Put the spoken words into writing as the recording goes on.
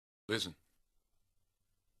Listen.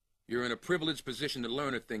 You're in a privileged position to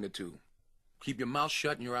learn a thing or two. Keep your mouth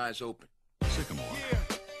shut and your eyes open. Sycamore.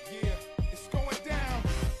 Yeah, it's going down.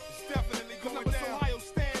 It's definitely going down. Ohio,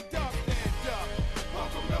 stand up, stand up.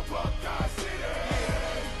 Welcome to Buckeye City.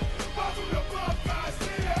 Yeah. Welcome to Buckeye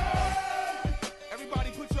City.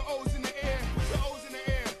 Everybody put your O's in the air. Put your O's in the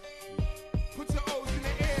air. Put your O's in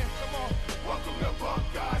the air. Come on. Welcome to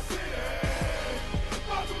Buckeye City.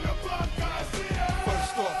 Welcome to Buckeye City.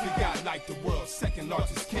 First off, we got like the world's second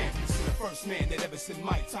largest campus. First man that ever sent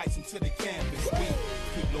Mike Tyson to the canvas. We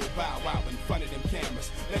keep Lil Bow Wow in front of them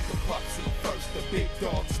cameras. Let the pups eat first, the big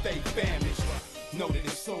dogs stay famished. Know that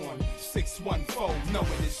it's on 614,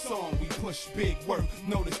 knowing this song. We push big work,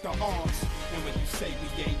 notice the arms. And when you say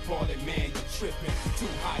we ain't ballin', man, you trippin'. Two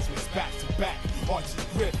Heisman's back to back, Archie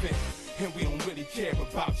Griffin. And we don't really care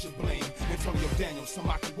about your bling. Antonio Daniels,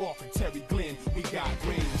 Samaki Walker, Terry Glenn, we got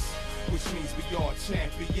rings, which means we all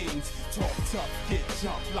champions. Talk tough, get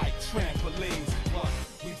jumped like trampolines. But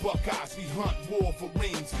we Buckeyes, we hunt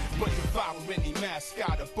Wolverines. But devour any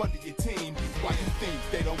mascot up under your team. Why you think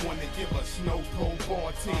they don't want to give us no pro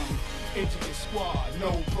ball team? Injure your squad,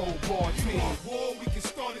 no pro ball team. You want war, we can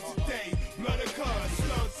start it today. Blood or cuts,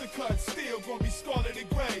 slugs to cut, still gonna be scarlet and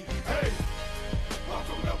gray. Hey!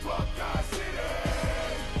 Welcome to Buckeye City.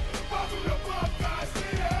 Welcome to Buckeye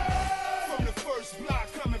City. From the first block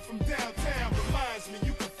coming from downtown, reminds me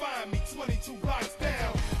you can find me 22 blocks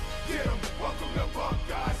down. Get 'em. Welcome to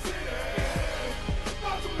Buckeye City.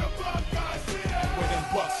 Welcome to Buckeye City. Where them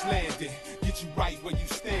bucks landed, get you right where you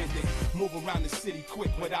standing. Move around the city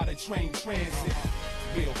quick without a train transit.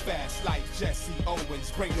 Real fast like Jesse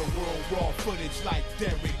Owens. Bring the world raw footage like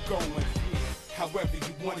Derrick Owens. However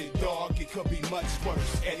you want it, dog, it could be much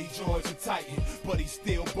worse. Eddie George a Titan, but he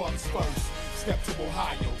still bucks first. Step to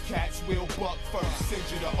Ohio, cats will buck first. Send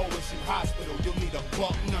you to OSU Hospital, you'll need a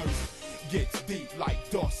buck nurse. Gets deep like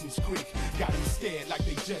Dawson's Creek. Got him scared like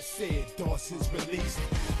they just said Dawson's released.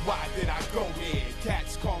 Why did I go there?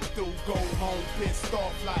 Cats come through, go home pissed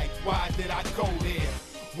off like why did I go there?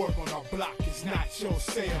 Work on our block is not your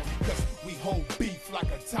sale. Cause we hold beef like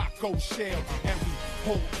a taco shell. And we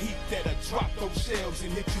hold heat that'll drop those shells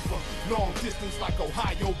and hit you from long distance like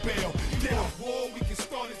Ohio Bell. Get a war, we can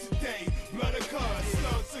start it today. Blood or cut,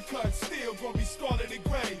 slugs to cut, still gonna be scarlet and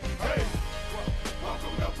gray. Hey!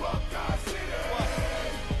 Welcome to Buckeye City.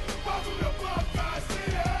 Welcome to Buckeye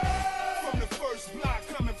City. From the first block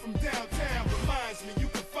coming from downtown, reminds me you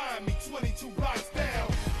can find me 22 blocks down.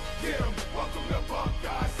 Get 'em. Welcome to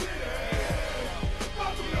Buckeye City.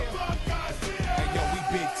 Welcome to Buckeye City. Hey yo,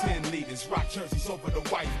 we Big Ten leaders, rock jerseys over the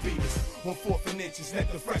white beaters. 1/4 in inches,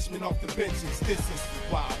 let the freshmen off the benches. This is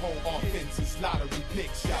why our whole offense is lottery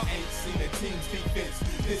picks. Y'all ain't seen a team's defense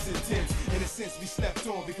this intense. In a sense, we slept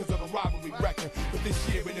on because of the rivalry record. But this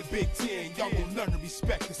year in the Big Ten, y'all gon' learn to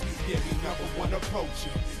respect us. Yeah, we #1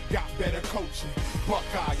 approaching, got better coaching.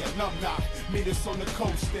 Buckeye alumni, meet us on the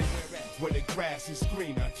coast where the grass is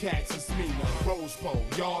greener, cats is meaner. Rose Bowl,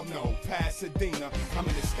 y'all know, Pasadena. I'm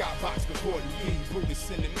in the skybox with Gordon Lee,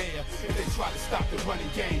 Brutus in the mayor. If they try to stop the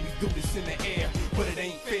running game, we do this in the air. But it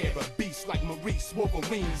ain't fair, a beast like Maurice,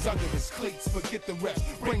 Wolverines under his cleats. Forget the refs,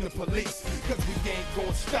 bring the police. Cause we ain't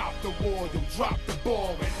gonna stop the war, you'll drop the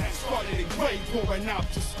ball. And that started in gray, pouring out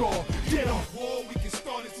your score. Get on war, we can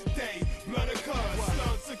start it today. Blood or cut,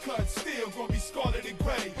 slugs to cut, still gonna be scarlet and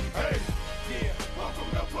gray.